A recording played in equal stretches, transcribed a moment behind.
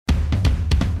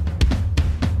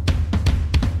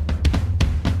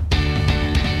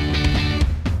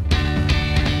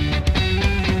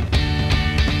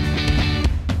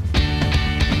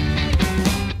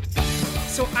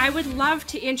love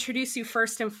to introduce you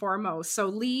first and foremost. So,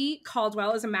 Lee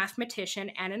Caldwell is a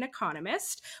mathematician and an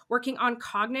economist working on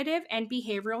cognitive and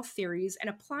behavioral theories and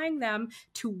applying them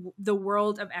to the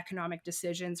world of economic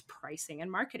decisions, pricing,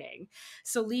 and marketing.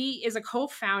 So, Lee is a co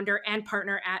founder and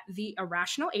partner at The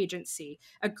Irrational Agency,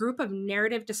 a group of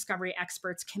narrative discovery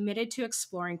experts committed to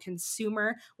exploring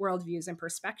consumer worldviews and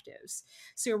perspectives.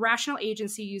 So, Irrational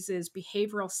Agency uses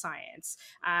behavioral science,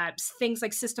 things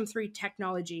like system theory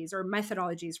technologies or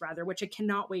methodologies, rather, which I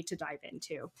cannot wait to dive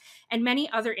into, and many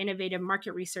other innovative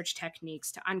market research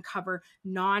techniques to uncover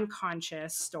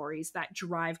non-conscious stories that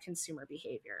drive consumer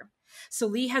behavior. So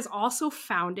Lee has also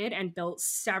founded and built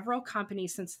several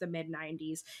companies since the mid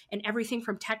 90s in everything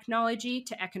from technology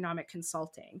to economic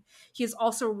consulting. He has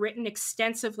also written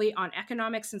extensively on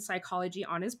economics and psychology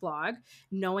on his blog,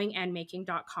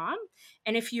 knowingandmaking.com.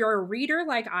 And if you're a reader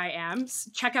like I am,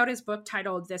 check out his book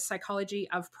titled The Psychology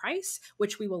of Price,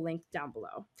 which we will link down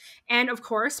below. And of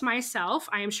course, myself,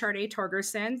 I am Sharday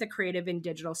Torgerson, the creative and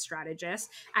digital strategist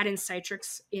at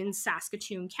Insightrix in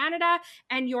Saskatoon, Canada,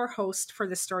 and your host for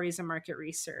the Stories and Market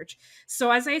Research.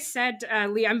 So as I said,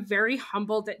 Lee, I'm very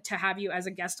humbled to have you as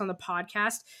a guest on the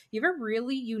podcast. You have a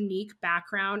really unique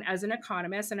background as an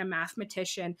economist and a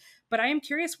mathematician, but I am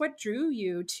curious what drew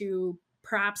you to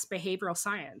perhaps behavioral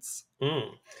science?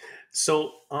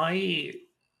 So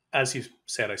as you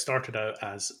said, I started out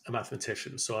as a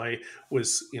mathematician. So I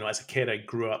was, as a kid, I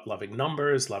grew up loving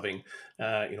numbers, loving,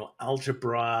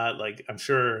 algebra. Like I'm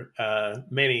sure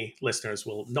many listeners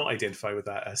will not identify with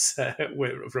that as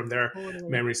from their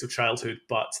memories of childhood,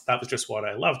 but that was just what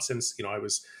I loved since, I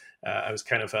was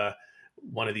kind of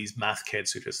one of these math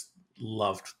kids who just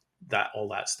loved all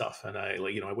that stuff. And I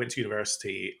went to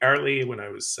university early when I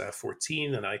was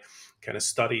 14, and I kind of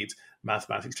studied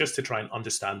mathematics just to try and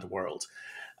understand the world.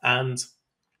 And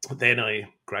then I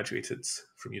graduated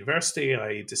from university.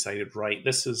 I decided, right,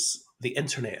 this is the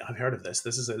internet. I've heard of this.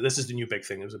 This is the new big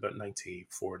thing. It was about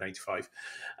 94, 95.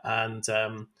 And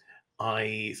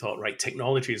I thought, right,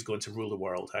 technology is going to rule the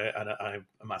world. I'm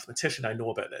a mathematician. I know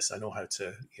about this. I know how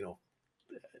to,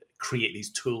 create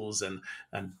these tools and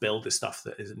build the stuff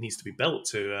that needs to be built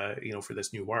to, for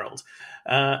this new world.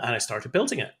 And I started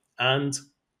building it. And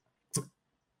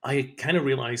I kind of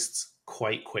realized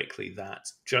quite quickly that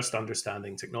just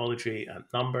understanding technology and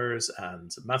numbers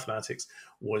and mathematics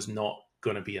was not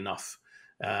going to be enough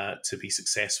to be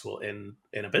successful in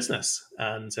a business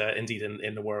and indeed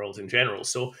in the world in general.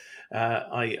 So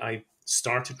I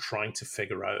started trying to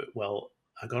figure out, well,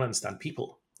 I got to understand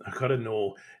people. I got to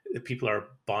know that people are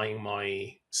buying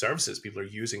my services, people are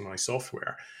using my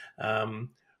software.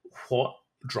 What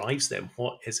drives them?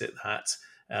 What is it that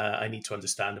I need to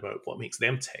understand about what makes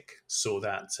them tick, so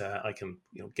that I can,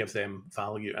 give them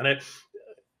value. And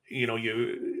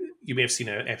you may have seen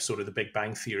an episode of The Big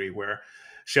Bang Theory where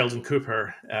Sheldon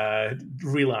Cooper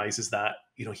realizes that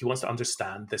he wants to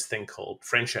understand this thing called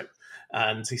friendship,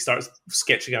 and he starts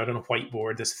sketching out on a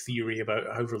whiteboard this theory about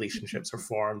how relationships are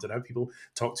formed and how people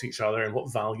talk to each other and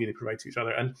what value they provide to each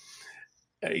other. And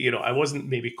I wasn't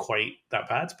maybe quite that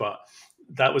bad, but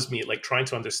that was me, like trying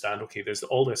to understand, okay, there's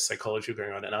all this psychology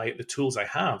going on, and the tools I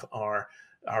have are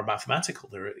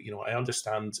mathematical. I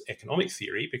understand economic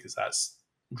theory because that's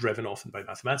driven often by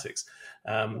mathematics.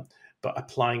 But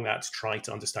applying that to try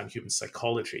to understand human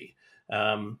psychology,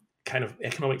 kind of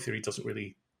economic theory doesn't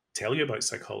really tell you about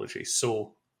psychology.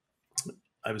 So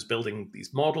I was building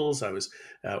these models. I was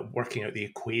working out the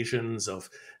equations of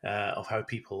how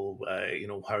people,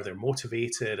 how they're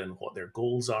motivated and what their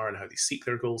goals are and how they seek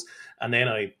their goals. And then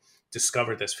I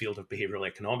discovered this field of behavioral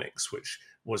economics, which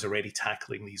was already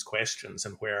tackling these questions,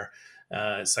 and where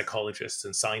psychologists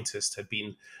and scientists had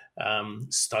been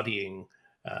studying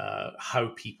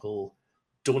how people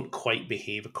don't quite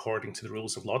behave according to the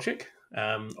rules of logic,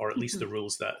 or at least the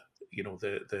rules that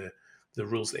the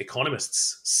rules that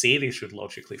economists say they should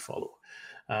logically follow.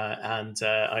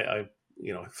 I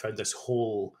found this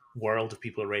whole world of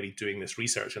people already doing this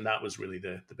research, and that was really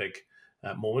the big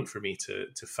moment for me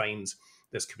to find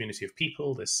this community of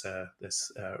people, this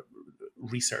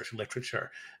research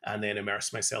literature, and then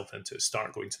immerse myself into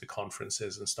start going to the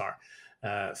conferences and start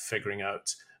figuring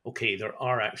out, okay, there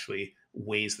are actually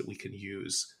ways that we can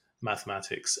use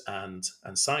mathematics and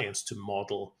science to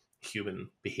model human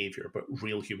behavior, but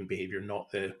real human behavior,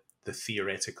 not the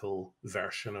theoretical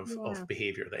version of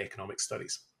behavior that economics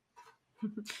studies.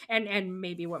 And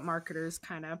maybe what marketers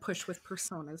kind of push with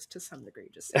personas to some degree,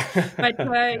 just but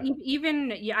Yeah.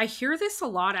 even yeah, I hear this a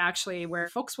lot actually, where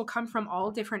folks will come from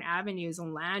all different avenues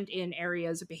and land in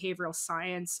areas of behavioral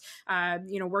science,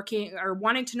 working or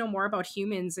wanting to know more about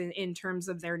humans in terms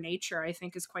of their nature. I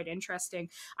think is quite interesting.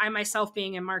 I myself,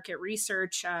 being in market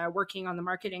research, working on the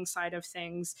marketing side of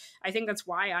things, I think that's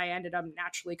why I ended up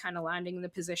naturally kind of landing in the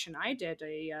position I did.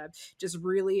 I just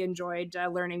really enjoyed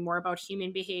learning more about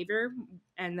human behavior,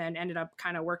 and then ended up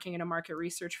kind of working in a market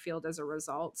research field as a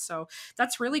result. So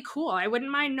that's really cool. I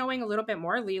wouldn't mind knowing a little bit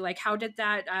more, Lee. Like, how did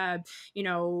that,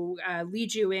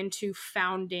 lead you into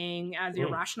founding the Mm.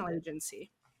 Irrational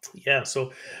Agency? Yeah,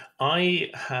 so I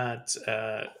had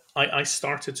I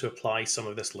started to apply some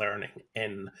of this learning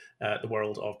in the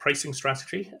world of pricing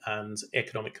strategy and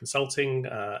economic consulting,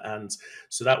 and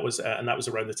so that was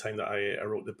around the time that I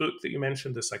wrote the book that you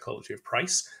mentioned, The Psychology of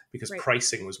Price, because Right.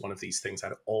 pricing was one of these things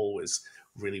I'd always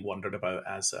really wondered about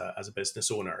as a business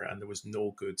owner, and there was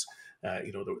no good,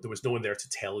 there was no one there to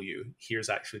tell you here's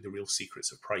actually the real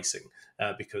secrets of pricing,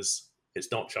 because it's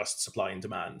not just supply and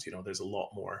demand. There's a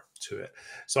lot more to it.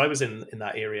 So I was in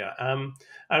that area.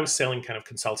 I was selling kind of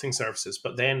consulting services,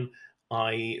 but then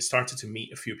I started to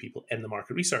meet a few people in the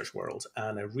market research world,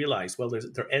 and I realized, well,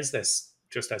 there is this,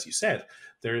 just as you said,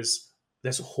 there's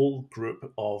this whole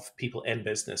group of people in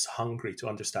business hungry to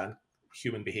understand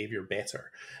human behavior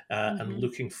better, and Mm-hmm.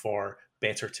 looking for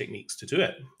better techniques to do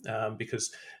it. Because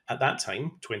at that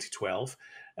time, 2012,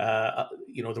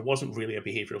 there wasn't really a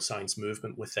behavioral science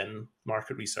movement within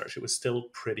market research. It was still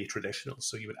pretty traditional.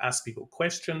 So you would ask people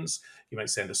questions, you might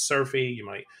send a survey, you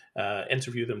might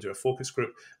interview them, do a focus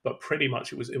group, but pretty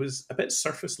much it was a bit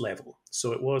surface level.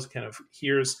 So it was kind of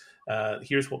here's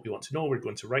what we want to know. We're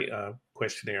going to write a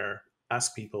questionnaire,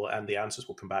 ask people, and the answers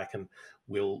will come back, and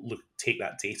we'll take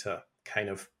that data kind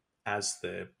of as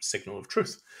the signal of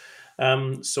truth.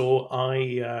 So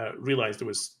I realized there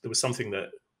was something that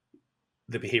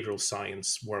the behavioral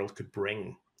science world could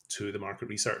bring to the market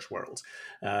research world.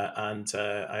 And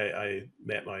I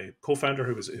met my co-founder,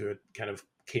 who had kind of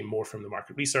came more from the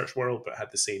market research world, but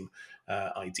had the same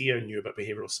idea, knew about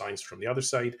behavioral science from the other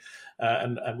side,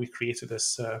 and we created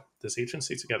this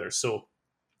agency together. So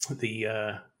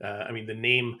the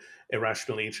name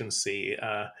Irrational Agency.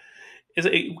 Is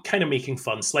kind of making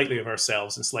fun slightly of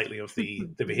ourselves and slightly of the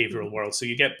behavioral world. So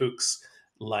you get books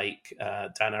like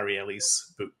Dan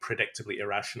Ariely's book Predictably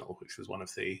Irrational, which was one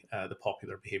of the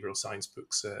popular behavioral science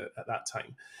books at that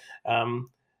time,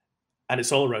 um, and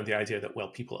it's all around the idea that, well,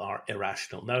 people are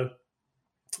irrational. Now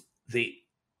they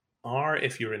are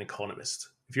if you're an economist.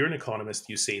 If you're an economist,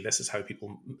 you say this is how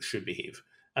people should behave,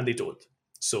 and they don't.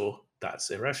 So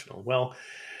that's irrational. Well,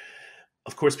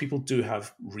 of course, people do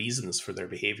have reasons for their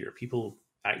behavior. People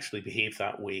actually behave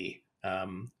that way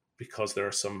because there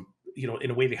are some,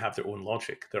 in a way, they have their own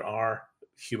logic. There are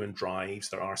human drives,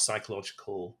 there are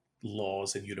psychological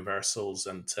laws and universals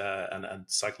and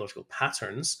psychological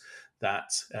patterns that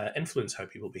influence how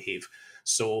people behave.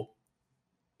 So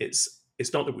it's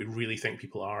not that we really think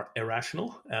people are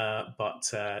irrational, but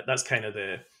that's kind of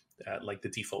the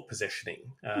default positioning.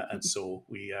 And so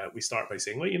we start by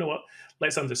saying, well, you know what?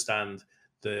 Let's understand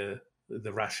the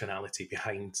rationality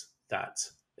behind that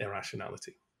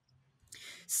irrationality.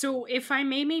 So if I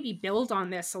may maybe build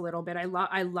on this a little bit, I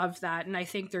love that, and I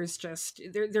think there's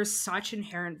such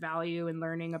inherent value in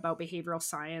learning about behavioral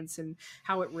science and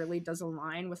how it really does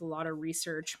align with a lot of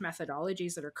research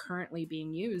methodologies that are currently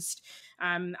being used.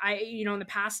 In the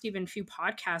past even few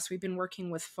podcasts, we've been working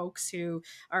with folks who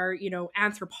are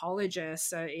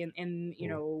anthropologists in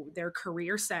Mm. their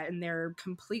career set, and they're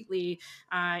completely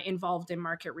involved in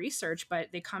market research, but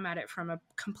they come at it from a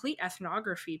complete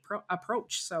ethnography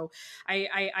approach. So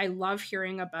I love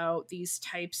hearing about these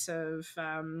types of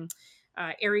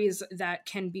areas that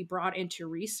can be brought into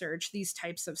research, these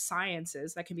types of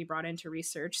sciences that can be brought into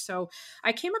research. So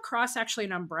I came across actually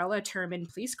an umbrella term, and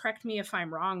please correct me if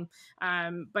I'm wrong.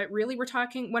 But really,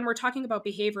 when we're talking about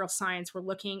behavioral science, we're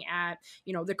looking at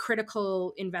the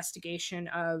critical investigation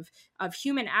of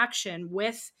human action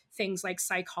with things like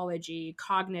psychology,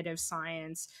 cognitive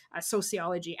science,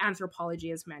 sociology, anthropology,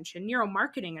 as mentioned,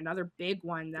 neuromarketing, another big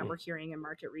one that Mm. we're hearing in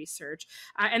market research,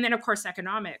 and then, of course,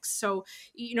 economics. So,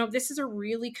 this is a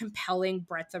really compelling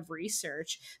breadth of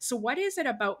research. So, what is it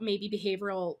about maybe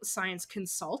behavioral science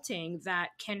consulting that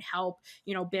can help,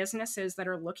 businesses that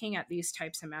are looking at these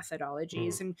types of Mm.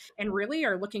 methodologies and really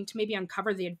are looking to maybe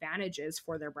uncover the advantages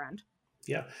for their brand?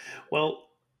 Yeah. Well,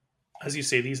 as you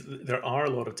say, there are a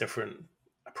lot of different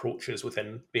approaches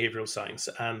within behavioral science,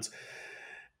 and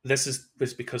this is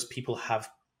because people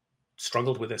have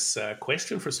struggled with this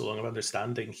question for so long of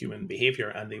understanding human behavior,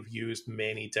 and they've used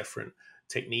many different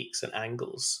techniques and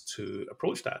angles to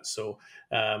approach that. So,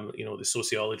 the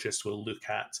sociologist will look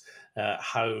at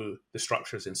how the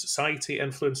structures in society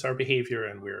influence our behavior,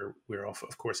 and we're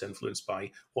of course influenced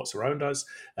by what's around us.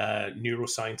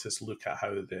 Neuroscientists look at how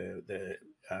the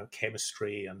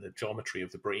chemistry and the geometry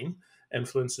of the brain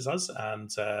influences us,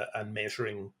 and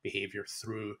measuring behavior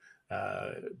through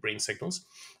brain signals.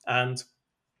 And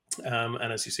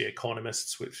as you say,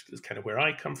 economists, which is kind of where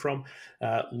I come from,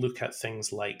 look at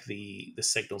things like the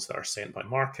signals that are sent by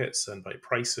markets and by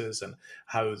prices, and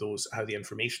how the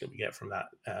information that we get from that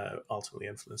ultimately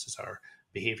influences our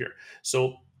behavior.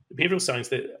 So behavioral science,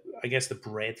 I guess the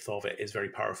breadth of it is very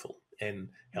powerful in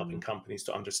helping companies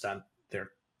to understand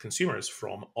their consumers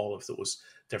from all of those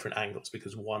different angles,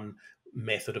 because one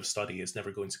method of study is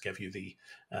never going to give you the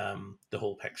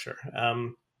whole picture.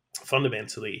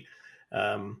 Fundamentally,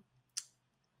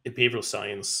 behavioral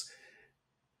science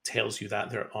tells you that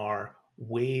there are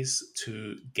ways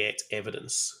to get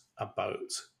evidence about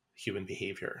human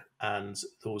behavior, and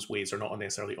those ways are not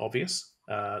necessarily obvious.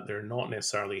 They're not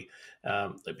necessarily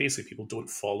basically, people don't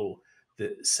follow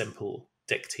the simple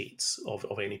dictates of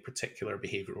any particular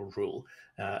behavioral rule,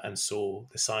 and so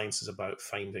the science is about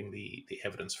finding the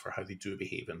evidence for how they do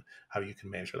behave and how you can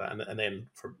measure that, and then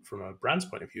from a brand's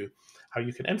point of view, how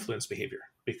you can influence behavior,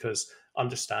 because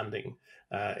understanding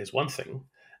is one thing,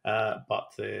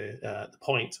 but the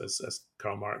point, as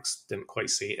Karl Marx didn't quite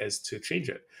say, is to change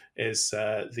it.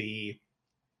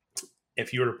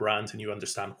 If you're a brand and you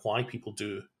understand why people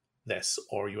do this,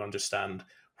 or you understand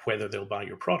whether they'll buy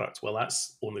your product, well,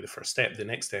 that's only the first step. The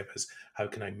next step is, how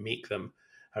can I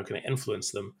influence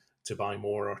them to buy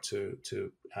more, or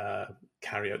to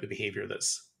carry out the behavior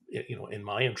that's in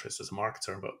my interest as a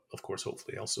marketer, but of course,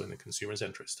 hopefully also in the consumer's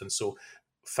interest. And so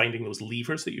finding those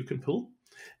levers that you can pull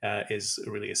is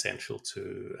really essential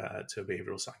to a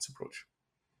behavioral science approach.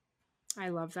 I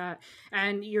love that.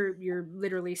 And you're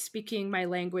literally speaking my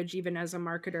language, even as a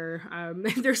marketer.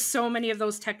 There's so many of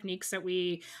those techniques that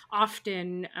we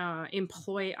often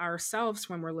employ ourselves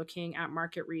when we're looking at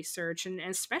market research, and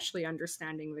especially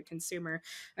understanding the consumer.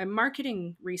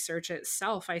 Marketing research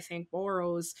itself, I think,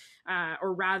 borrows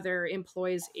or rather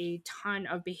employs a ton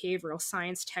of behavioral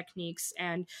science techniques.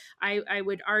 And I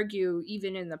would argue,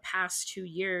 even in the past 2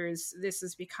 years, this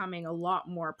is becoming a lot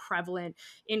more prevalent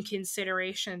in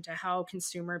consideration to how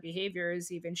consumer behavior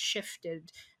is even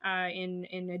shifted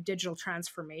in a digital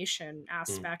transformation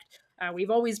aspect.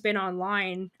 We've always been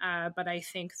online, but I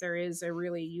think there is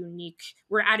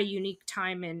we're at a unique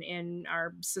time in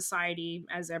our society,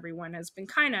 as everyone has been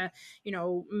kind of,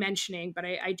 mentioning, but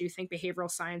I do think behavioral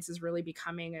science is really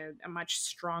becoming a much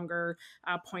stronger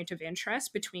point of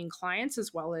interest between clients,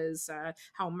 as well as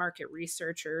how market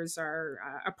researchers are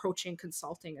approaching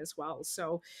consulting as well.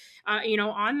 So,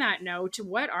 on that note,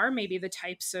 what are maybe the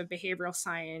types of behavioral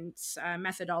science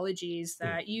methodologies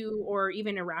that you or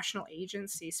even a rational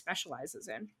agency specializes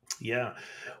in? Yeah,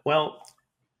 well,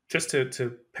 just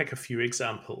to pick a few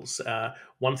examples,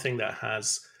 one thing that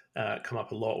has come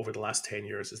up a lot over the last 10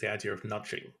 years is the idea of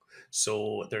nudging.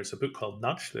 So there's a book called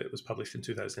Nudge that was published in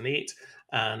 2008.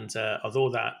 And although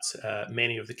that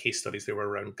many of the case studies, they were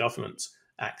around government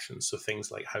actions, so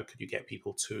things like how could you get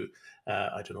people to,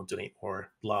 donate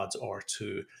more blood, or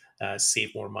to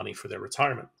save more money for their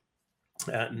retirement.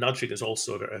 Nudging is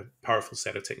also a powerful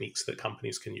set of techniques that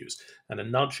companies can use. And a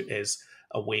nudge is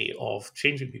a way of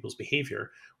changing people's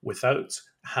behavior without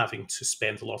having to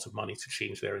spend a lot of money to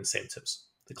change their incentives.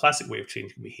 The classic way of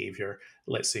changing behavior,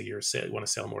 let's say you want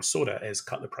to sell more soda, is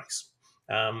cut the price.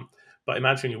 But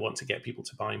imagine you want to get people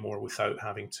to buy more without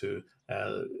having to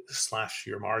slash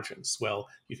your margins. Well,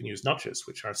 you can use nudges,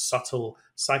 which are subtle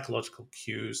psychological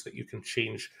cues that you can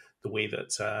change the way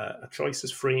that a choice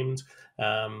is framed,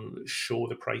 show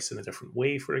the price in a different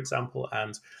way, for example,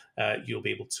 and you'll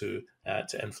be able to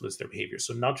influence their behavior.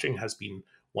 So nudging has been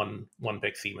one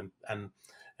big theme, and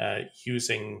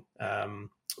using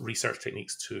research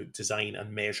techniques to design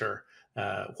and measure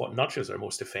what nudges are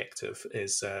most effective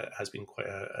has been quite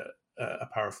a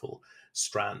powerful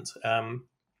strand.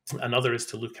 Another is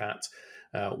to look at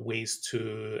ways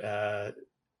to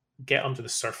get under the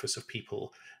surface of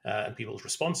people and people's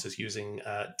responses using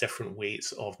different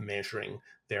ways of measuring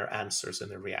their answers and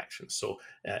their reactions. So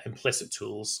implicit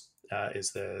tools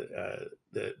is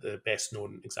the best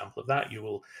known example of that. You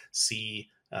will see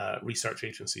research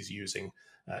agencies using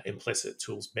implicit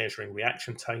tools, measuring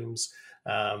reaction times,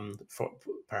 for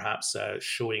perhaps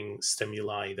showing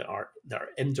stimuli that are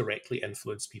indirectly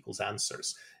influence people's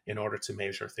answers in order to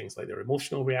measure things like their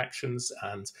emotional reactions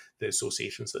and the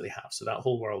associations that they have. So that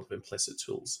whole world of implicit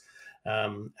tools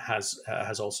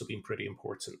has also been pretty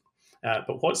important.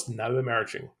 But what's now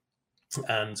emerging,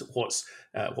 and what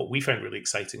we found really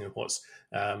exciting, and what's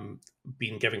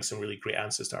been giving some really great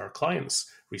answers to our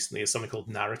clients recently, is something called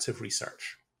narrative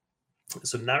research.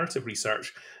 So narrative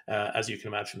research, as you can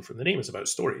imagine from the name, is about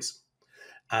stories.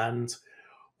 And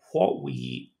what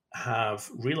we have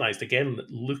realized, again,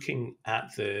 looking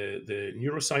at the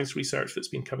neuroscience research that's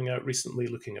been coming out recently,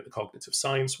 looking at the cognitive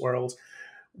science world,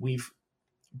 we've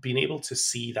been able to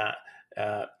see that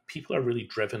people are really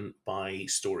driven by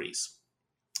stories.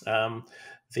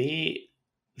 They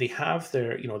have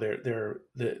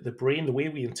the brain, the way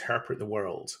we interpret the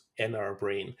world in our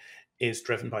brain is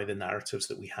driven by the narratives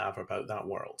that we have about that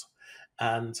world.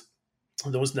 And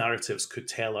those narratives could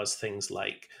tell us things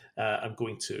like, I'm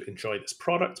going to enjoy this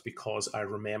product because I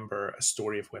remember a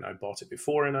story of when I bought it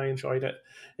before and I enjoyed it.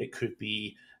 It could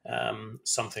be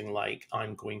something like,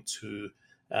 I'm going to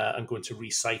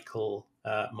recycle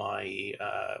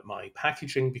my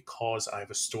packaging because I have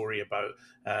a story about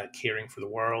caring for the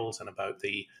world and about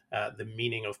the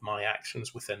meaning of my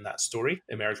actions within that story.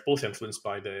 Emerge both influenced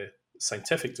by the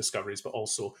scientific discoveries, but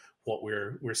also what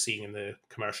we're seeing in the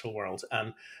commercial world.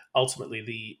 And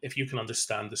ultimately, if you can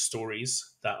understand the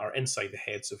stories that are inside the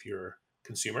heads of your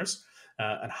consumers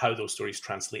and how those stories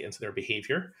translate into their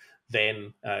behavior,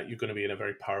 then you're going to be in a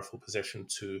very powerful position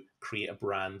to create a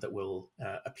brand that will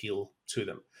appeal to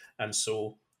them. And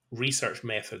so research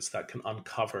methods that can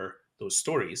uncover those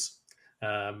stories,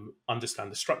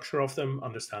 understand the structure of them,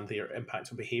 understand their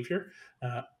impact on behavior,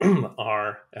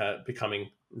 are becoming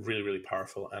really, really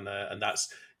powerful. And that's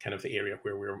kind of the area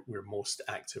where we're most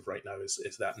active right now,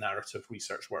 is that narrative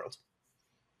research world.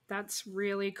 That's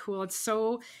really cool. It's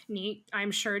so neat,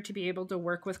 I'm sure, to be able to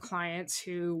work with clients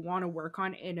who want to work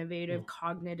on innovative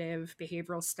cognitive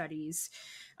behavioral studies,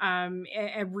 and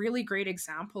really great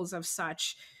examples of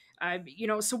such.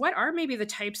 So what are maybe the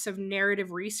types of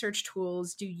narrative research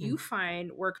tools do you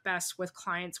find work best with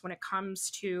clients when it comes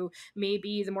to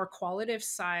maybe the more qualitative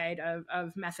side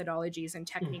of methodologies and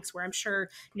techniques, where I'm sure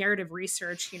narrative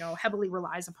research, heavily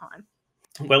relies upon?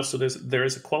 Well, so there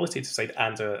is a qualitative side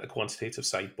and a quantitative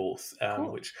side, both,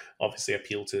 Cool. which obviously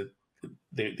appeal to.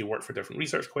 They work for different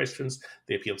research questions.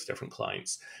 They appeal to different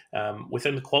clients.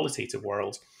 Within the qualitative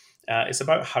world, it's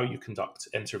about how you conduct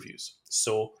interviews.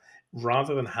 So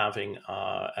rather than having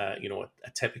a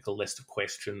typical list of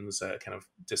questions, a kind of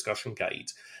discussion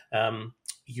guide,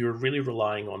 you're really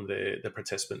relying on the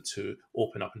participant to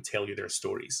open up and tell you their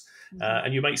stories.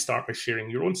 And you might start by sharing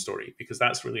your own story, because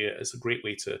that's really it's a great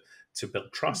way to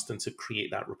build trust and to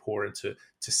create that rapport and to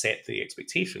set the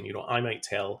expectation. I might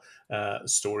tell a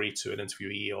story to an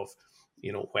interviewee of,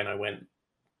 when I went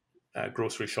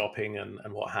grocery shopping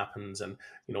and what happens, and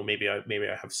maybe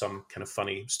I have some kind of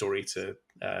funny story to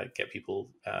get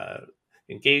people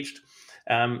engaged,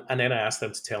 and then I ask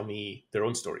them to tell me their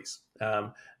own stories,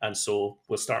 and so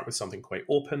we'll start with something quite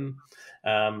open,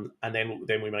 and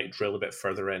then we might drill a bit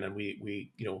further in, and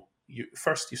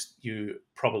you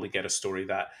probably get a story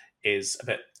that is a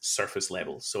bit surface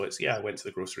level. So it's, I went to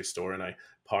the grocery store and I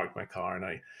parked my car and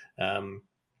I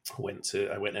went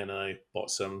in and I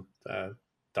bought some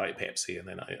Diet Pepsi, and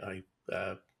then I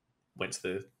went to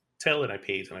the till and I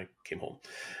paid and I came home.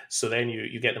 So then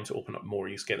you get them to open up more.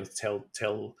 You get them to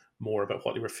tell more about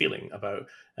what they were feeling, about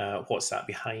what's that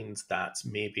behind that,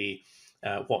 maybe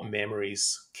what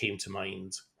memories came to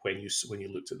mind when you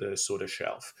looked at the soda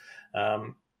shelf.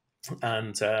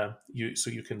 And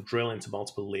you can drill into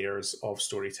multiple layers of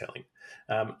storytelling,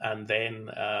 and then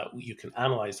you can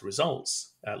analyze the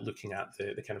results looking at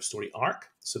the kind of story arc.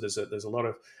 So there's a lot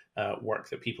of work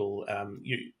that people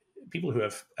who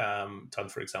have done,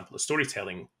 for example, a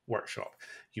storytelling workshop,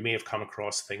 you may have come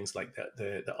across things like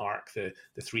the arc, the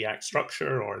 3-act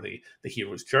structure, or the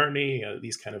hero's journey,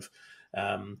 these kind of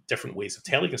different ways of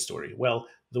telling a story. Well,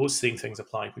 those same things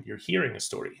apply when you're hearing a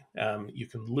story. You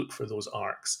can look for those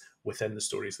arcs within the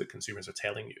stories that consumers are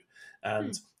telling you.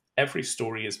 And every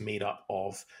story is made up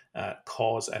of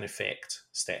cause and effect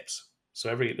steps.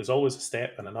 So there's always a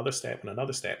step and another step and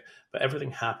another step, but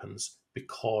everything happens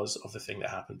because of the thing that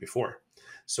happened before.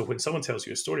 So when someone tells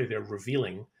you a story, they're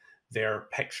revealing their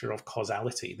picture of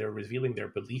causality. They're revealing their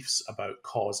beliefs about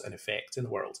cause and effect in the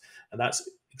world. And that's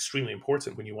extremely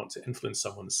important when you want to influence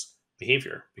someone's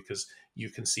behavior, because you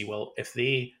can see, well, if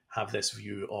they have this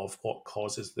view of what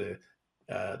causes the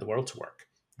world to work,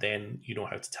 then you know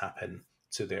how to tap in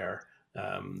to their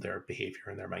behavior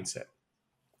and their mindset.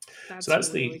 So That's that's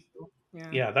really, the really cool. Yeah.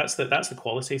 yeah, that's the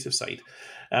qualitative side.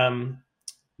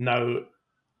 Now,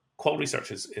 qual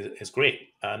research is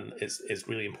great and is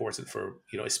really important for,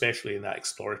 especially in that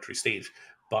exploratory stage.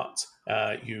 But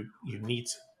you need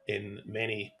in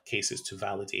many cases to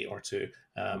validate or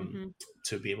Hmm.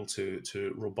 to be able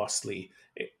to robustly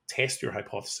test your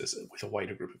hypothesis with a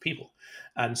wider group of people.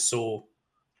 And so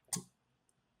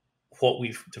what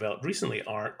we've developed recently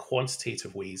are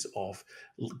quantitative ways of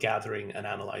gathering and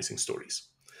analyzing stories.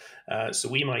 So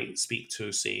we might speak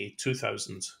to, say,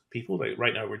 2,000 people. Like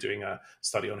right now, we're doing a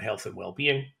study on health and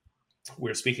well-being.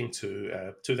 We're speaking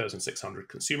to 2,600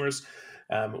 consumers.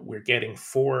 We're getting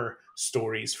 4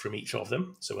 stories from each of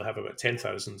them. So we'll have about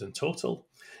 10,000 in total.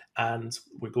 And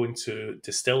we're going to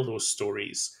distill those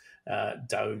stories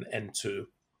down into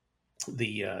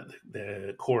the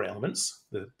core elements: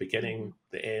 the beginning,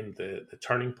 the end, the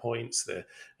turning points,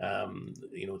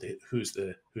 who's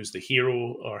the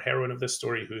hero or heroine of this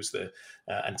story, who's the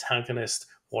antagonist,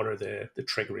 what are the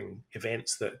triggering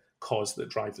events that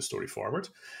drive the story forward.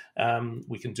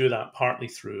 We can do that partly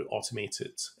through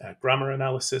automated grammar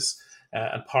analysis,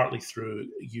 and partly through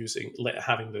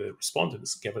having the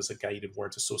respondents give us a guided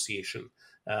word association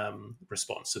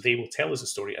response. So they will tell us a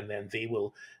story, and then they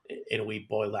will, in a way,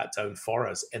 boil that down for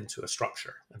us into a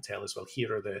structure and tell us, well,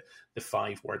 here are the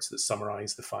 5 words that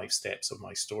summarize the 5 steps of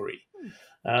my story.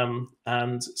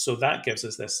 And so that gives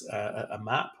us this a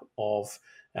map of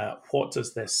what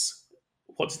does this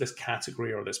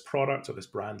category or this product or this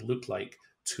brand look like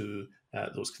to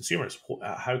those consumers.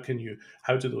 How do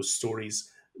those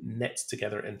stories knit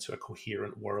together into a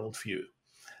coherent worldview?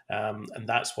 And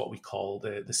that's what we call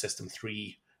the System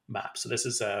 3 map. So this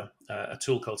is a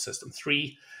tool called System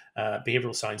 3.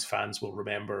 Behavioral science fans will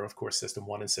remember, of course, System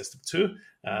 1 and System 2,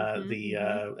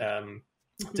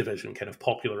 division kind of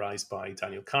popularized by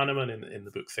Daniel Kahneman in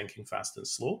the book Thinking Fast and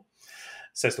Slow.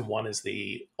 System 1 is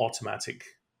the automatic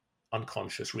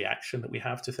unconscious reaction that we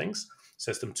have to things.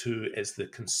 System 2 is the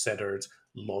considered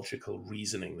logical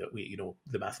reasoning that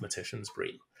the mathematician's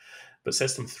brain. But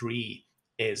System 3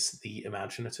 is the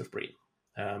imaginative brain.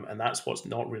 And that's what's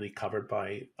not really covered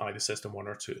by either System 1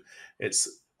 or 2. It's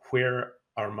where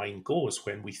our mind goes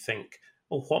when we think,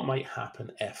 oh, what might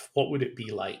happen what would it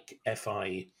be like if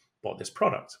I bought this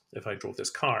product, if I drove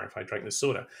this car, if I drank this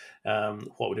soda?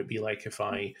 What would it be like if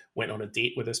I went on a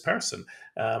date with this person?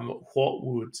 What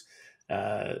would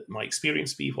my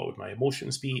experience be? What would my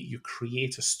emotions be? You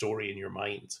create a story in your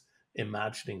mind,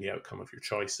 imagining the outcome of your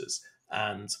choices.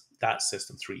 And that's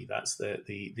System 3. That's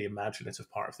the imaginative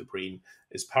part of the brain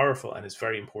is powerful and is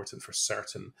very important for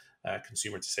certain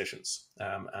consumer decisions.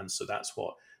 And so that's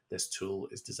what this tool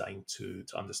is designed to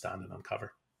understand and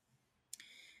uncover.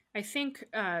 I think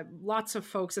lots of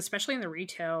folks, especially in the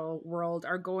retail world,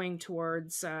 are going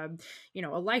towards a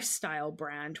lifestyle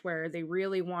brand where they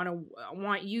really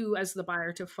want you as the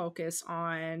buyer to focus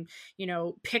on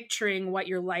picturing what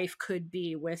your life could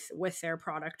be with their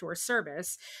product or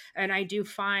service. And I do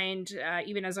find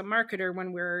even as a marketer,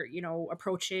 when we're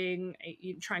approaching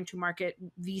trying to market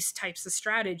these types of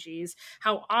strategies,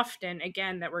 how often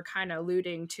again that we're kind of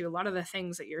alluding to a lot of the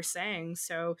things that you're saying.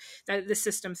 So that the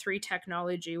System 3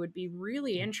 technology would be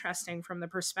really interesting from the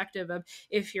perspective of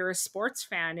if you're a sports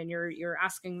fan and you're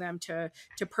asking them to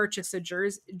purchase a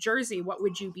jersey, what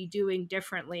would you be doing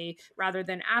differently? Rather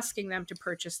than asking them to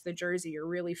purchase the jersey, you're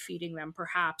really feeding them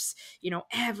perhaps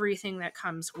everything that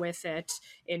comes with it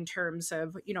in terms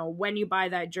of when you buy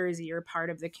that jersey, you're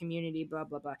part of the community, blah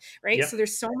blah blah, right? Yeah. So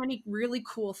there's so many really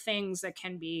cool things that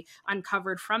can be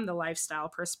uncovered from the lifestyle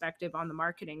perspective on the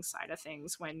marketing side of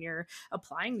things when you're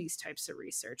applying these types of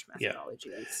research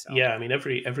methodologies. So. Yeah, I mean,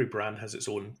 every brand has its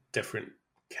own different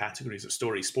categories of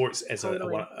story. Sports is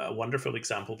Totally. a wonderful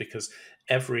example because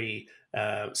every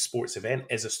sports event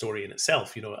is a story in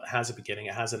itself. It has a beginning,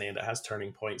 it has an end, it has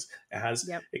turning points, it has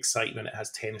excitement, it has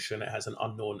tension, it has an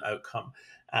unknown outcome.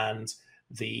 And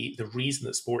the reason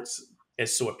that sports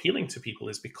is so appealing to people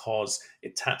is because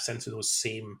it taps into those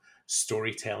same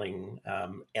storytelling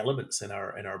elements in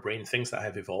our brain, things that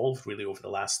have evolved really over the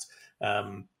last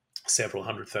several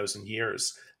 100,000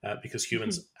 years, because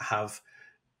humans have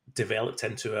developed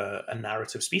into a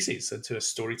narrative species, into a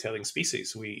storytelling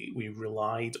species. We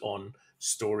relied on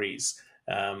stories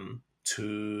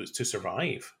to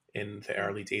survive in the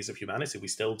early days of humanity. We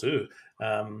still do.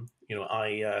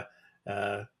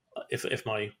 If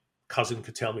my cousin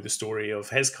could tell me the story of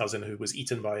his cousin who was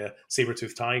eaten by a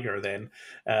saber-toothed tiger, then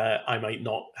I might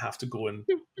not have to go and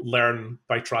learn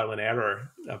by trial and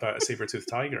error about a saber-toothed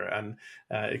tiger, and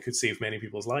it could save many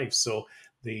people's lives. So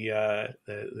the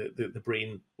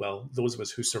brain, well, those of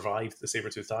us who survived the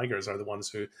saber-toothed tigers are the ones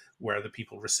who were the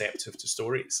people receptive to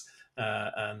stories,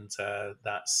 and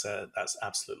that's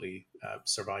absolutely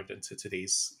survived into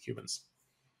today's humans.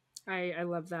 I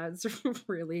love that.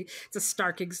 It's a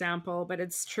stark example, but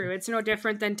it's true. It's no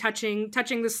different than touching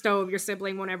the stove. Your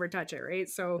sibling won't ever touch it, right?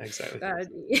 So Exactly.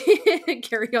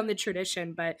 carry on the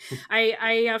tradition. But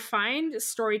I find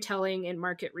storytelling in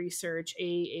market research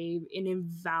an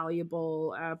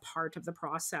invaluable part of the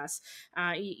process.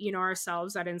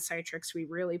 Ourselves at Insightrix, we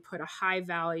really put a high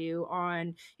value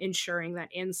on ensuring that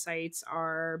insights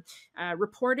are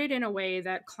reported in a way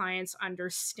that clients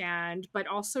understand, but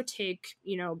also take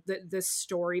the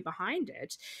story behind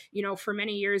it. For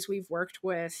many years we've worked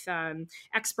with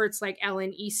experts like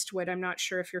Ellen Eastwood. I'm not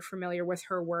sure if you're familiar with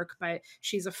her work, but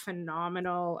she's a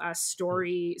phenomenal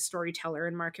storyteller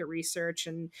in market research,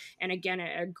 and again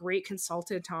a great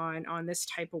consultant on this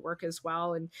type of work as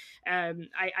well. And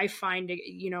I find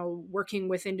working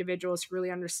with individuals who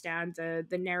really understand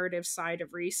the narrative side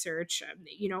of research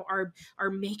are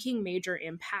making major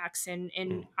impacts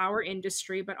in our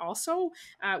industry, but also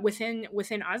within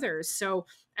others. So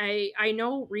I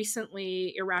know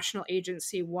recently Irrational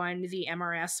Agency won the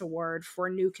MRS award for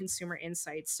new consumer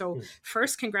insights. So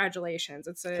first, congratulations.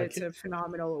 It's a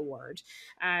phenomenal award.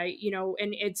 And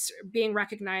it's being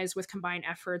recognized with combined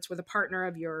efforts with a partner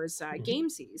of yours,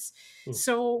 Gamesies.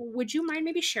 So would you mind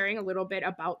maybe sharing a little bit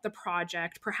about the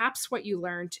project, perhaps what you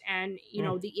learned, and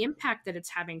the impact that it's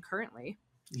having currently?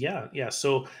 Yeah.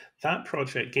 So that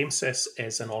project, Gamesys,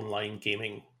 is an online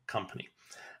gaming company,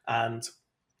 and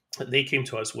they came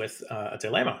to us with a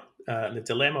dilemma. And the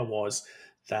dilemma was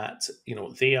that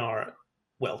they are,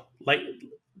 well, like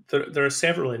there are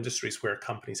several industries where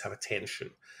companies have a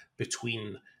tension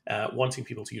between wanting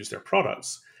people to use their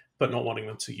products but not wanting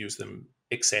them to use them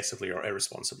excessively or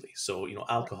irresponsibly. So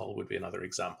alcohol would be another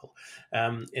example.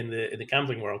 In the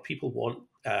gambling world, people want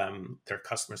their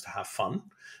customers to have fun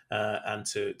and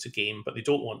to game, but they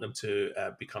don't want them to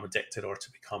become addicted or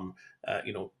to become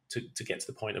to get to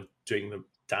the point of doing the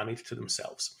damage to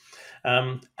themselves.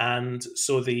 And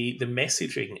so the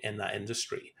messaging in that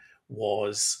industry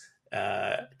was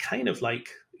kind of like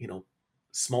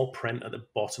small print at the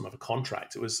bottom of a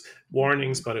contract. It was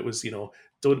warnings, but it was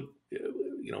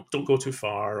don't go too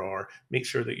far, or make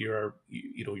sure that you're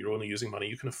only using money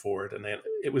you can afford. And then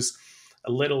it was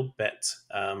a little bit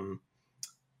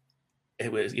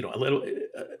it was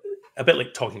a bit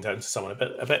like talking down to someone,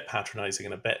 a bit patronizing,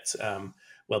 and a bit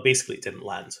basically it didn't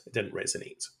land, it didn't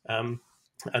resonate.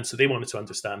 And so they wanted to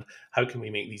understand, how can we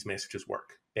make these messages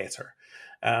work better?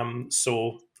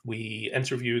 So we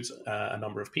interviewed a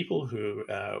number of people who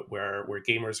were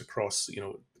gamers across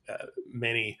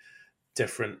many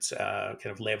different kind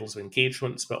of levels of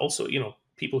engagements, but also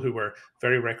people who were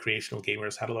very recreational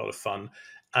gamers, had a lot of fun,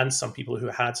 and some people who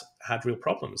had real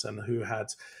problems and who had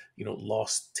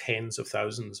lost tens of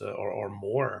thousands or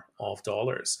more of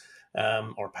dollars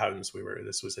or pounds.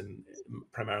 This was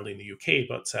primarily in the UK,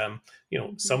 but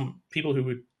some people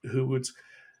who would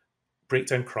break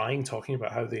down crying, talking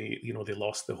about how they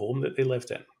lost the home that they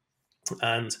lived in.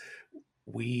 And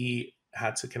we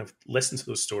had to kind of listen to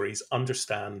those stories,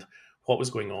 understand what was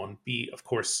going on, be, of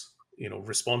course,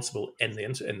 responsible in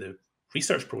the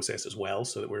research process as well,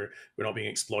 so that we're not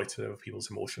being exploitative of people's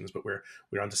emotions, but we're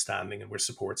understanding and we're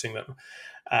supporting them.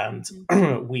 And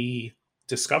we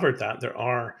discovered that there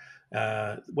are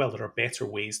better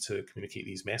ways to communicate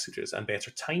these messages and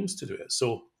better times to do it.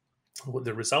 So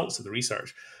the results of the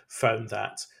research found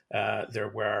that there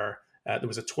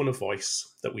was a tone of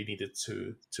voice that we needed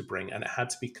to bring, and it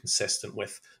had to be consistent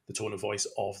with the tone of voice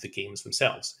of the games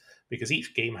themselves, because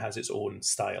each game has its own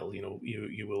style.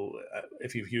 You will,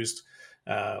 if you've used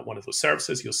one of those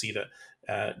services, you'll see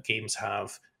that games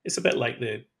have, it's a bit like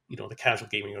the casual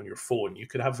gaming on your phone. You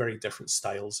could have very different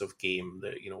styles of game.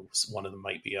 That one of them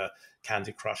might be a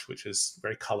Candy Crush, which is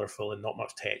very colorful and not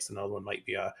much text. Another one might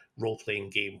be a role-playing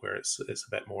game where it's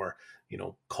a bit more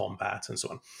combat and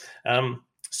so on.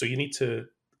 So you need to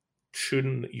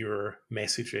tune your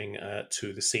messaging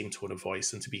to the same tone of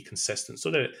voice and to be consistent,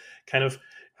 so that kind of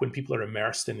when people are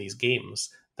immersed in these games,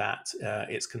 that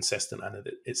it's consistent and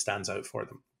it stands out for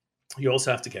them. You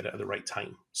also have to get it at the right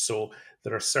time. So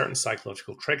there are certain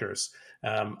psychological triggers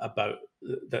about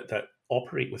that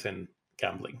operate within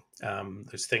gambling.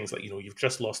 There's things like you've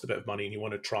just lost a bit of money and you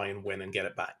want to try and win and get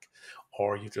it back,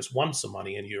 or you've just won some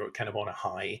money and you're kind of on a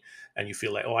high and you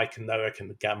feel like, oh, I can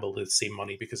gamble the same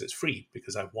money because it's free,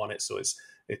 because I've won it. So it's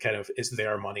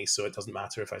their money. So it doesn't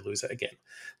matter if I lose it again.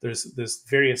 There's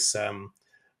various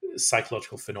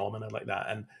psychological phenomena like that.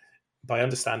 And by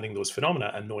understanding those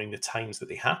phenomena and knowing the times that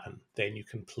they happen, then you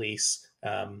can place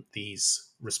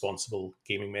these responsible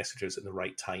gaming messages in the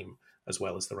right time as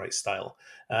well as the right style.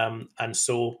 And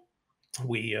so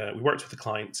we worked with the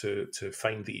client to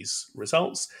find these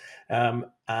results,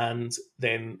 and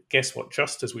then guess what?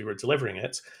 Just as we were delivering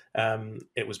it,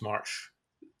 it was March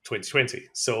 2020.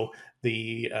 So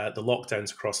the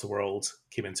lockdowns across the world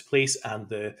came into place, and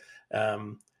the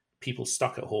people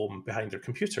stuck at home behind their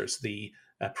computers. The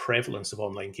prevalence of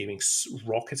online gaming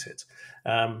rocketed,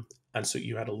 and so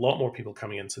you had a lot more people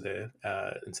coming into the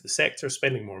sector,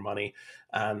 spending more money,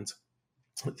 and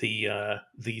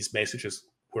these messages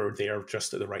were there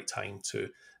just at the right time to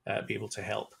be able to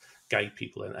help guide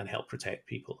people and help protect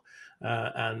people.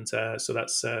 So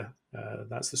that's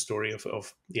the story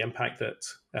of the impact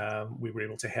that we were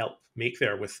able to help make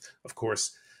there, with, of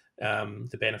course,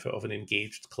 the benefit of an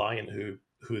engaged client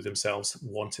who themselves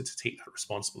wanted to take that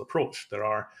responsible approach.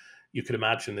 You could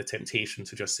imagine the temptation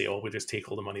to just say, "Oh, we'll just take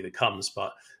all the money that comes,"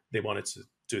 but they wanted to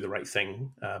do the right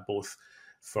thing, both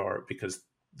because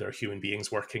they're human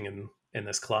beings working in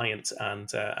this client,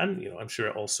 and I'm sure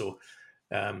it also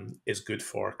is good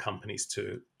for companies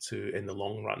to in the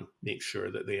long run make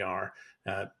sure that they are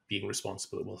being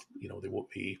responsible. Well, they won't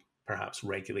be perhaps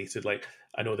regulated. Like,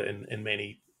 I know that in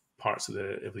many parts of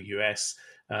the US,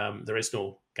 there is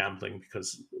no gambling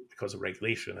because of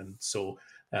regulation, and so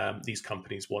these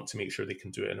companies want to make sure they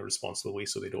can do it in a responsible way,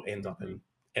 so they don't end up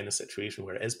in a situation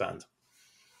where it is banned.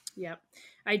 Yeah,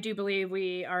 I do believe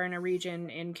we are in a region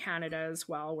in Canada as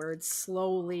well where it's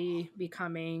slowly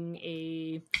becoming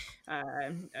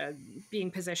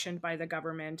being positioned by the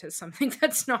government as something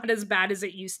that's not as bad as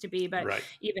it used to be. But Right.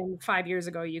 even 5 years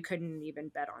ago, you couldn't even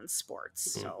bet on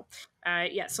sports. Mm-hmm. So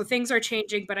so things are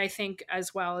changing, but I think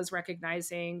as well as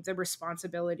recognizing the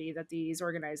responsibility that these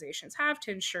organizations have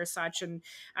to ensure such, and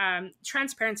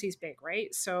transparency is big,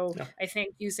 right? So Yeah. I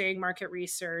think using market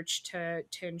research to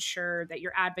ensure that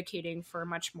you're advocating for a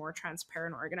much more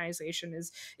transparent organization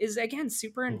is again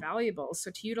super invaluable.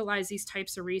 So to utilize these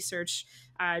types of research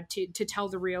to tell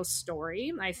the real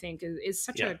story, I think is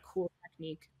such a cool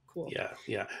technique. Cool.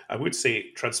 Yeah. I would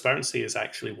say transparency is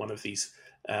actually one of these,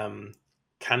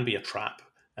 can be a trap,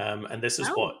 and this is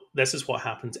Oh, what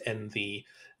happens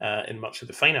in much of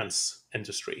the finance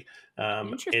industry.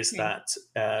 Is interesting.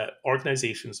 that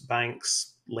organizations,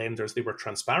 banks, lenders, they were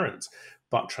transparent,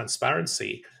 but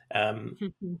transparency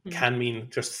can mean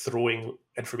just throwing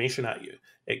information at you.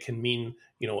 It can mean,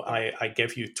 I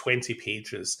give you 20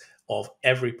 pages of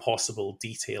every possible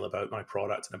detail about my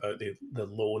product and about the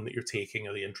loan that you're taking,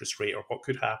 or the interest rate, or what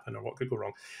could happen or what could go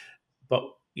wrong. But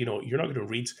you're not going to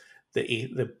read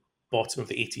the bottom of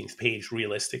the 18th page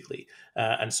realistically.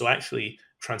 And so actually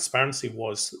transparency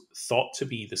was thought to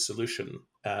be the solution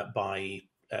by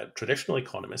traditional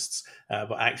economists,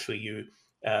 but actually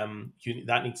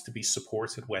that needs to be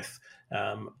supported with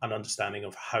an understanding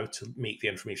of how to make the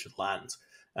information land.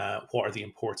 What are the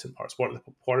important parts?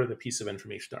 What are the pieces of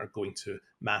information that are going to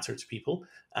matter to people,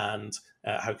 and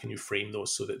how can you frame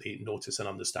those so that they notice and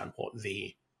understand what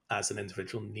they, as an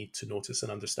individual, need to notice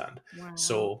and understand? Wow.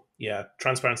 So yeah,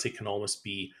 transparency can almost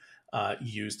be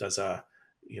used as a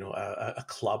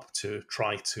club to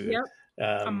try to Yep.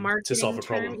 A solve marketing a term,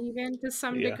 problem. even to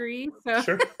some Yeah, degree. So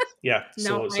sure. Yeah.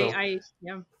 no, So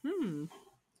yeah.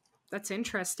 That's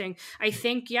interesting. I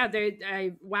think,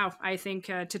 wow. I think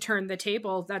to turn the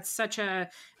table, that's such a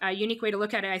unique way to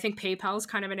look at it. I think PayPal is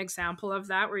kind of an example of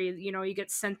that, where you get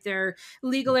sent their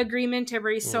legal agreement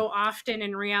every so often.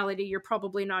 In reality, you're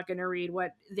probably not going to read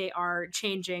what they are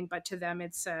changing, but to them,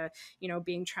 it's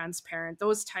being transparent.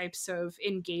 Those types of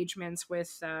engagements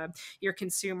with your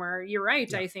consumer. You're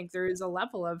right. yeah. I think there is a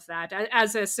level of that.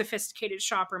 As a sophisticated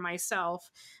shopper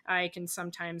myself, I can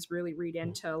sometimes really read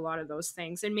into a lot of those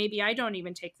things, and maybe I don't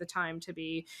even take the time to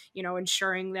be,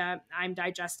 ensuring that I'm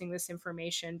digesting this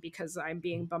information because I'm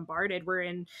being bombarded. We're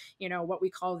in, what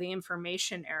we call the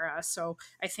information era. So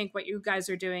I think what you guys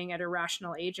are doing at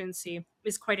Irrational Agency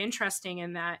is quite interesting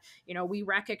in that, we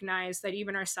recognize that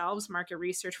even ourselves, market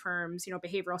research firms,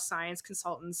 behavioral science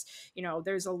consultants,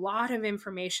 there's a lot of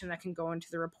information that can go into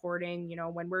the reporting.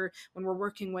 When we're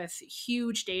working with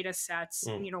huge data sets,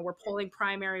 we're pulling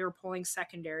primary, we're pulling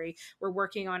secondary, we're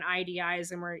working on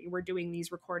IDIs, and we're doing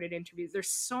these recorded interviews. There's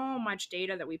so much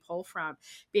data that we pull from.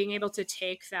 Being able to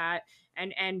take that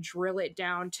and drill it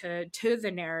down to the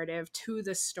narrative, to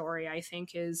the story, I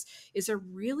think is a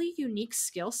really unique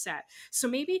skill set. So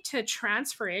maybe to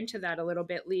transfer into that a little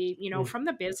bit, Lee, from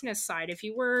the business side, if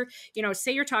you were,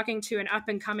 say you're talking to an up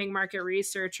and coming market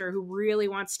researcher who really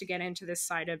wants to get into this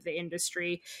side of the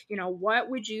industry, what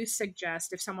would you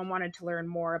suggest if someone wanted to learn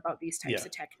more about these types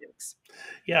of techniques?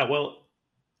 Yeah, well,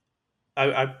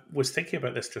 I was thinking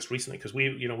about this just recently because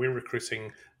we're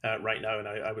recruiting right now, and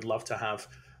I would love to have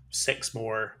 6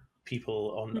 more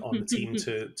people on the team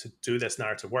to do this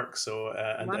narrative work. So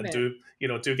and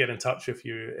do get in touch if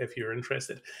you're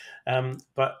interested.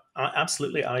 But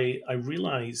absolutely, I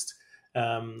realized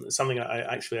something.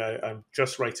 I'm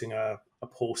just writing a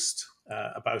post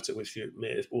about it, which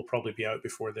will probably be out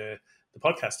before the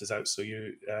podcast is out. So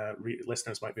you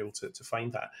listeners might be able to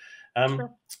find that. Sure.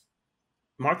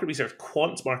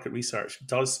 Quant market research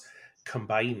does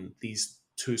combine these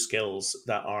 2 skills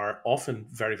that are often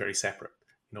very, very separate.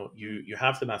 You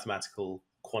have the mathematical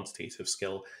quantitative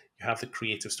skill, you have the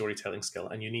creative storytelling skill,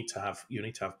 and you need to have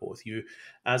both. You,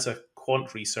 as a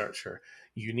quant researcher,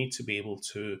 you need to be able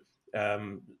to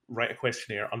write a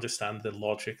questionnaire, understand the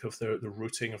logic of the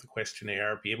routing of the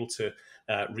questionnaire, be able to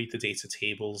read the data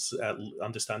tables,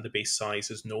 understand the base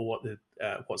sizes, know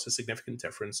what's a significant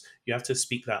difference. You have to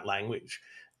speak that language,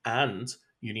 and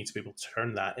you need to be able to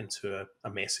turn that into a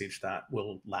message that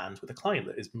will land with a client,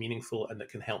 that is meaningful and that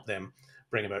can help them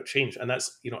bring about change. And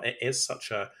that's, it is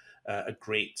such a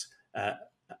great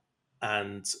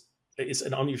and it's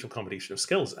an unusual combination of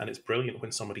skills, and it's brilliant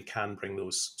when somebody can bring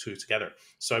those 2 together.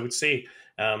 So I would say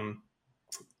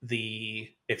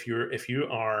if you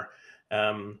are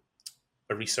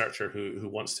a researcher who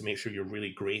wants to make sure you're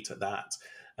really great at that,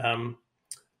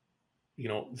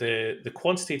 the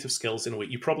quantitative skills, in a way,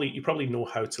 you probably know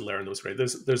how to learn those, right?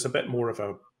 There's a bit more of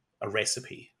a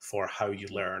recipe for how you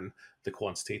learn the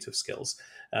quantitative skills,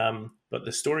 but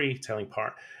the storytelling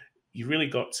part, you really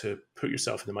got to put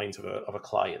yourself in the mind of a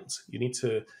client. You need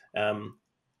to,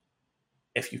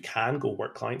 if you can, go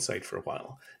work client side for a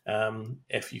while.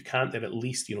 If you can't, then at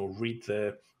least read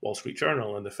the Wall Street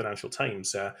Journal and the Financial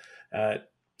Times.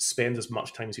 Spend as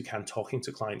much time as you can talking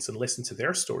to clients and listen to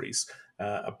their stories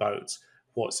about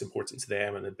what's important to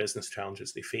them and the business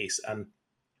challenges they face, and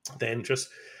then just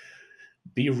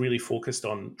be really focused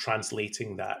on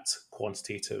translating that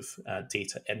quantitative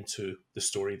data into the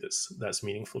story that's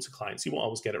meaningful to clients. You won't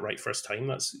always get it right first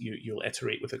time. You'll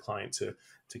iterate with the client to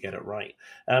get it right.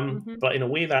 But in a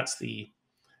way, that's the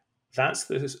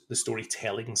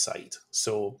storytelling side.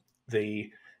 So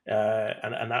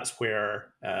and that's where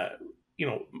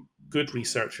good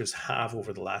researchers have,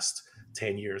 over the last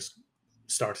 10 years,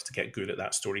 started to get good at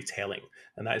that storytelling,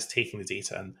 and that is taking the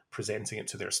data and presenting it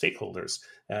to their stakeholders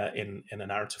in a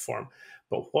narrative form.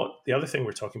 But the other thing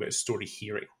we're talking about is story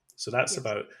hearing. So that's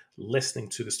about listening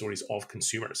to the stories of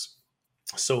consumers.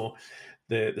 So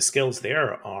the skills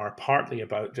there are partly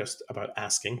about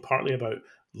asking, partly about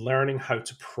learning how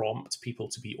to prompt people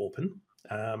to be open.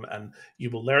 And you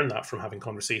will learn that from having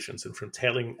conversations and from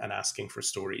telling and asking for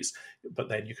stories, but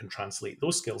then you can translate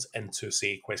those skills into,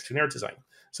 say, questionnaire design.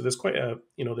 So there's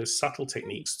there's subtle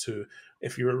techniques to,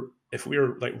 if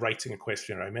we're like writing a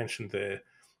questionnaire. I mentioned the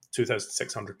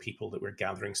 2,600 people that we're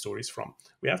gathering stories from.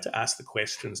 We have to ask the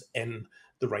questions in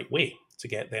the right way to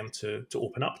get them to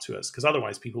open up to us, because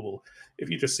otherwise people will, if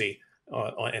you just say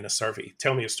in a survey,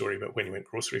 tell me a story about when you went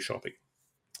grocery shopping,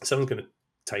 someone's going to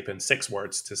type in 6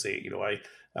 words to say,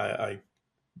 I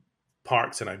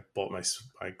parked and I bought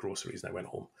my groceries and I went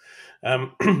home.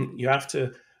 You have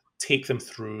to take them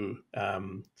through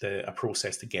a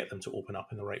process to get them to open up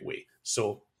in the right way.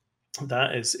 So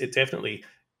it definitely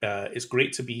is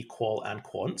great to be qual and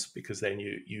quant, because then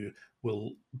you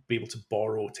will be able to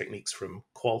borrow techniques from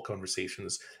qual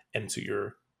conversations into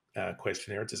your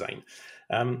questionnaire design.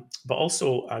 But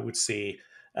also, I would say,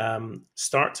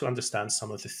 start to understand some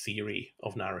of the theory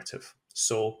of narrative.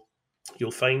 So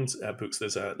you'll find books.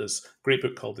 There's a great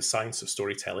book called The Science of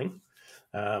Storytelling,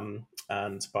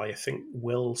 and by, I think,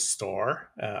 Will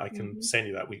Storr. I can send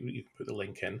you that. You can put the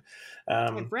link in.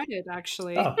 I've read it,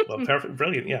 actually. Oh, well, perfect,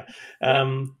 brilliant, yeah.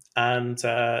 And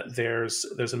there's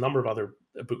a number of other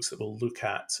books that will look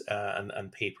at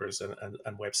and papers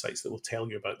and websites that will tell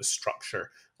you about the structure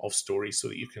of stories, so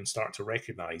that you can start to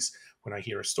recognize, when I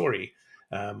hear a story,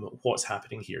 what's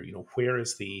happening here.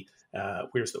 Where's the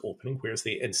opening, where's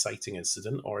the inciting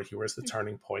incident, or where's the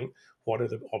turning point, what are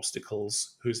the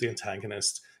obstacles, who's the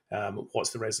antagonist, what's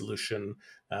the resolution,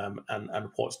 and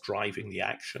what's driving the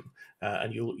action.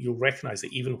 And you'll recognize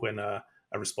that even when a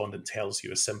a respondent tells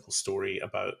you a simple story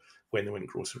about when they went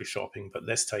grocery shopping. But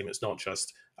this time it's not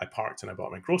just I parked and I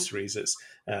bought my groceries. It's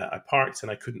I parked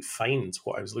and I couldn't find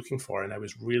what I was looking for, and I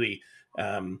was really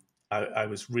I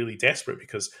was really desperate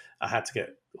because I had to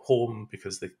get home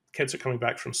because the kids are coming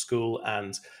back from school,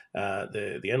 and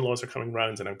the in-laws are coming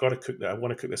round, and I've got to cook. I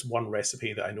want to cook this one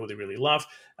recipe that I know they really love,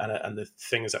 and the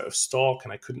thing is out of stock,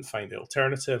 and I couldn't find the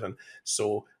alternative, and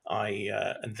so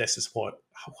and this is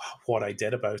what I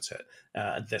did about it,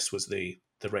 and this was the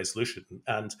resolution.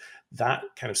 And that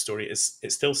kind of story it's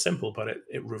still simple, but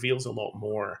it reveals a lot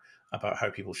more about how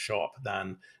people shop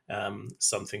than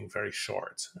something very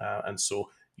short. And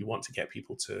so you want to get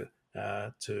people to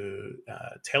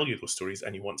tell you those stories,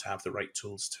 and you want to have the right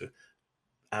tools to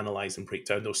analyze and break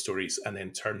down those stories, and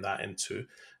then turn that into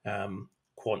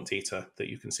quant data that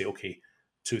you can say, okay,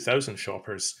 2,000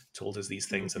 shoppers told us these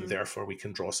things, and therefore we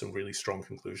can draw some really strong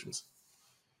conclusions.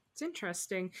 It's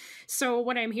interesting. So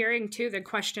what I'm hearing too, the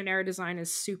questionnaire design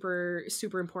is super,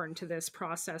 super important to this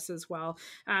process as well.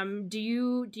 Do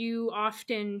you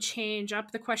often change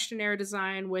up the questionnaire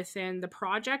design within the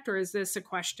project, or is this a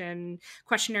questionnaire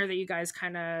that you guys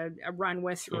kind of run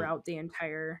with throughout the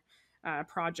entire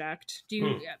project? Do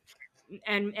you?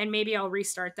 And maybe I'll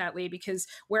restart that, Lee, because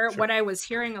what I was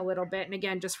hearing a little bit, and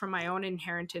again, just from my own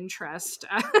inherent interest,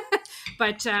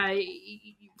 but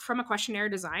from a questionnaire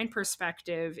design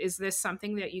perspective, is this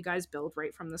something that you guys build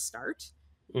right from the start?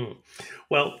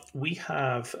 Well, we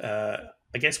have,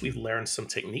 I guess we've learned some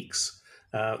techniques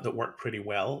that work pretty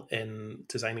well in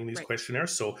designing these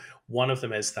questionnaires. So one of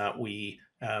them is that we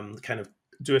kind of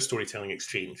do a storytelling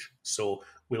exchange. So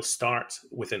we'll start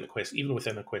within even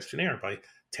within a questionnaire by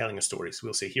telling a story. So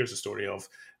we'll say, here's a story of,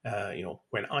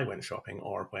 when I went shopping,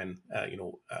 or when,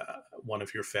 one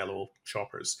of your fellow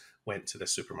shoppers went to the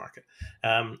supermarket.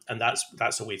 And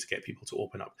that's a way to get people to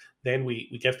open up. Then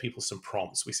we give people some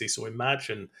prompts. We say, so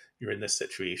imagine you're in this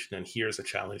situation, and here's a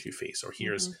challenge you face, or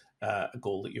here's a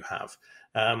goal that you have.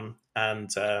 That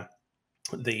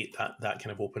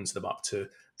kind of opens them up to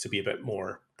be a bit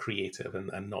more creative,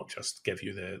 and not just give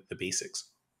you the basics.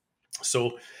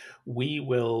 So we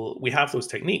have those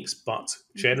techniques, but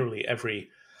generally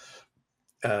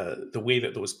the way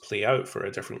that those play out for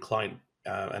a different client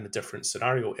and a different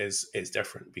scenario is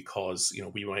different, because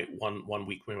we might one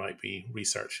week we might be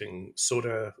researching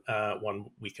soda, one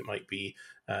week it might be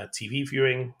TV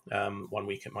viewing, one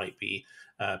week it might be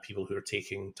people who are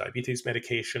taking diabetes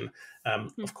medication.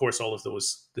 Of course, all of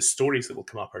those, the stories that will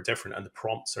come up are different, and the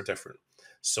prompts are different.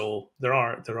 So there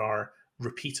are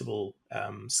repeatable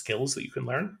skills that you can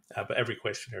learn, but every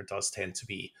questionnaire does tend to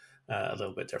be a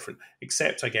little bit different,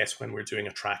 except I guess when we're doing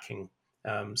a tracking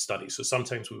study. So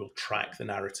sometimes we will track the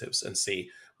narratives and say,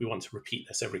 we want to repeat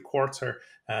this every quarter,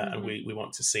 and we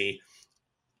want to say,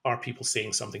 are people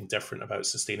saying something different about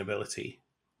sustainability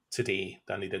today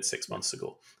than they did 6 months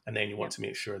ago? And then you want to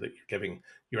make sure that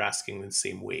you're asking in the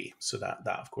same way. So that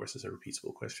of course is a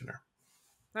repeatable questionnaire.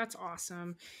 That's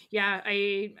awesome. Yeah,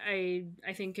 I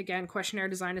think again, questionnaire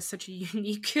design is such a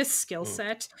unique skill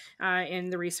set in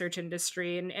the research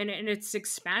industry, and it's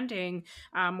expanding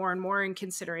more and more in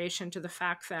consideration to the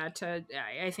fact that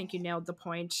I think you nailed the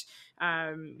point.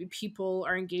 People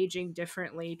are engaging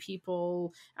differently.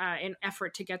 People, in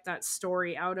effort to get that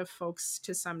story out of folks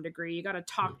to some degree, you got to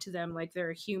talk to them like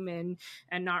they're a human,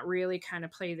 and not really kind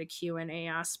of play the Q&A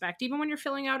aspect. Even when you're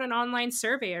filling out an online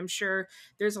survey, I'm sure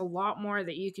there's a lot more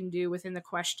that you can do within the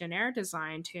questionnaire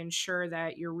design to ensure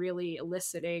that you're really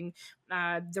eliciting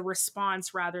the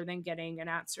response rather than getting an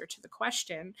answer to the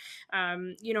question.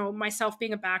 Myself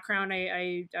being a background,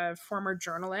 I former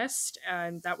journalist,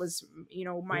 and that was,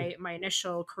 my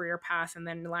initial career path, and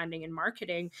then landing in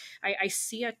marketing. I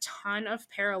see a ton of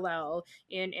parallel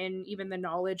in even the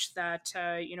knowledge that,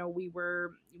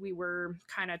 we were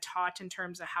kind of taught in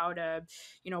terms of how to,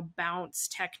 bounce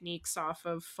techniques off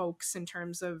of folks in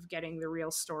terms of getting the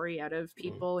real story out of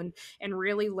people, and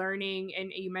really learning.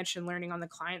 And you mentioned learning on the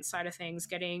client side of things,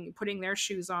 putting their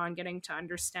shoes on, getting to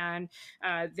understand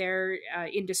their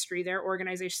industry, their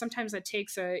organization. Sometimes that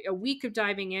takes a week of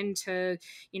diving into,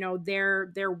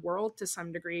 their world to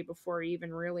some degree before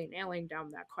even really nailing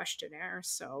down that questionnaire.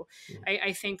 So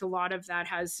I think a lot of that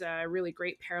has a really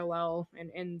great parallel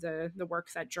in the work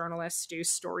that journalists do,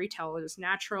 storytellers,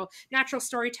 natural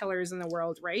storytellers in the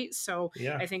world, right? So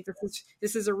I think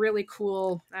this is a really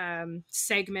cool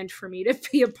segment for me to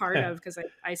be a part of, because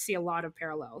I see a lot of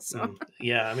parallels. So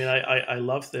yeah, I mean, I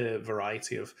love the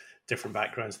variety of different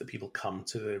backgrounds that people come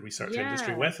to the research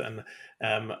industry with, and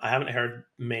I haven't heard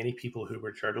many people who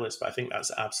were journalists, but I think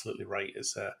that's absolutely right.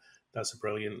 That's a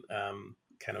brilliant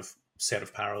kind of set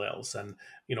of parallels. And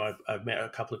I've met a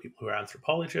couple of people who are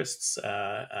anthropologists,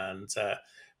 and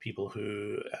people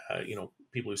who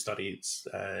people who studied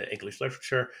English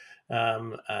literature,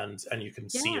 and you can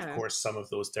see, of Yeah. course, some of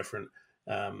those different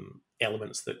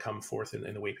elements that come forth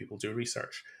in the way people do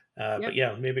research. But Yep.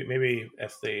 yeah, maybe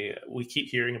if we keep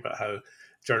hearing about how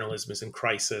journalism is in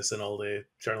crisis and all the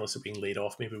journalists are being laid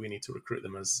off, maybe we need to recruit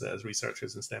them as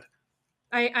researchers instead.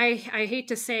 I hate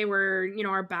to say we're,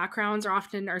 our backgrounds are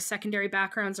often, our secondary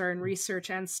backgrounds are in research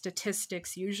and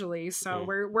statistics usually. So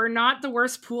Mm, we're not the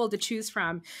worst pool to choose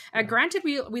from. yeah. Granted,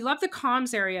 we love the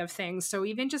comms area of things. So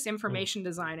even just Mm, information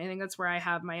design, I think that's where I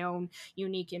have my own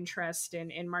unique interest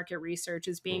in market research,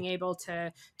 is mm, being able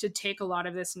to take a lot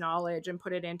of this knowledge and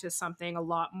put it into something a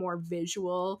lot more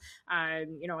visual. I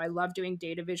love doing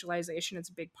data visualization. It's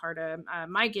a big part of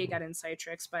my gig mm, at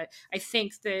Insightrix, but I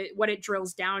think that what it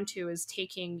drills down to is taking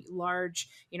large,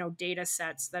 data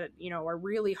sets that, are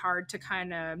really hard to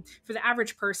kind of, for the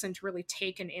average person to really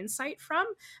take an insight from,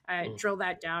 mm, drill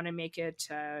that down and make it,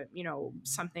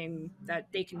 something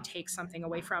that they can take something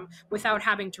away from without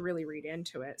having to really read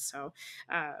into it. So,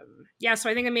 yeah, so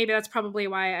I think that maybe that's probably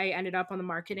why I ended up on the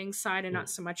marketing side and mm, not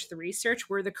so much the research.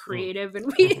 We're the mm, creative, and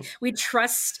mm, we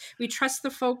trust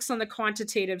the folks on the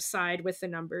quantitative side with the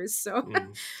numbers. So,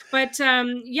 mm, but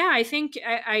yeah, I think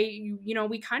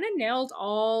we kind of nailed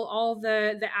all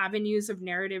the avenues of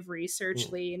narrative research,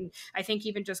 mm, Lee, and I think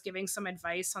even just giving some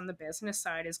advice on the business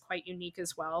side is quite unique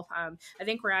as well. I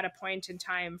think we're at a point in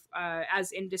time,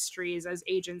 as industries, as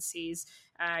agencies,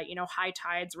 high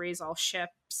tides raise all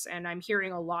ships, and I'm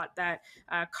hearing a lot that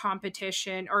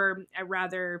competition, or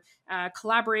rather,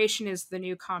 collaboration is the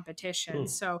new competition. mm.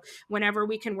 So whenever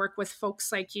we can work with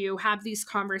folks like you, have these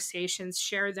conversations,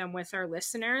 share them with our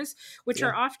listeners, which Yeah.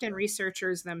 are often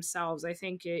researchers themselves, I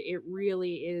think it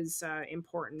really is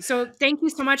important. So thank you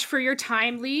so much for your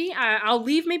time, Lee. I'll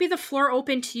leave maybe the floor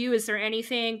open to you. Is there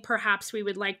anything perhaps we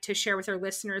would like to share with our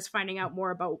listeners, finding out more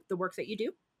about the work that you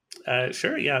do?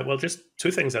 Sure. Yeah. Well, just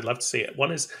two things I'd love to say.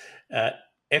 One is, uh,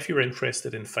 if you're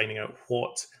interested in finding out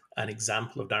what an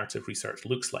example of narrative research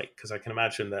looks like, because I can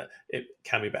imagine that it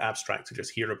can be a bit abstract to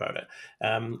just hear about it,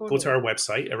 go to Totally. our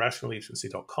website,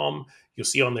 irrationalagency.com. You'll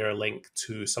see on there a link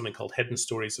to something called Hidden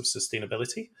Stories of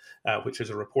Sustainability, which is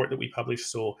a report that we publish.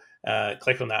 So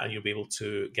click on that and you'll be able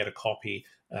to get a copy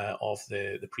of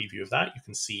the preview of that. You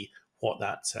can see what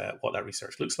that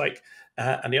research looks like.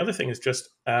 And the other thing is just,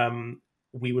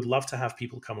 we would love to have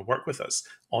people come and work with us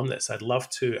on this. I'd love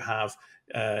to have,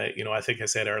 I think I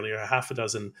said earlier, a half a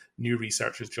dozen new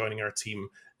researchers joining our team,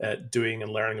 doing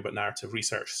and learning about narrative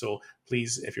research. So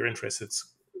please, if you're interested,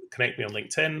 connect me on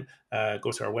LinkedIn,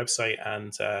 go to our website,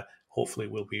 and hopefully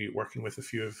we'll be working with a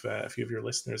few of your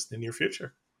listeners in the near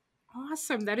future.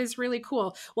 Awesome. That is really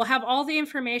cool. We'll have all the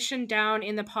information down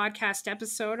in the podcast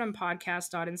episode on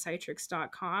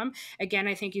podcast.insightrix.com. Again,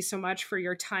 I thank you so much for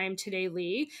your time today,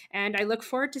 Lee. And I look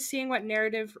forward to seeing what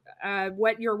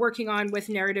you're working on with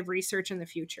narrative research in the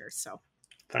future. So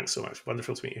Thanks so much.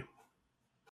 Wonderful to meet you.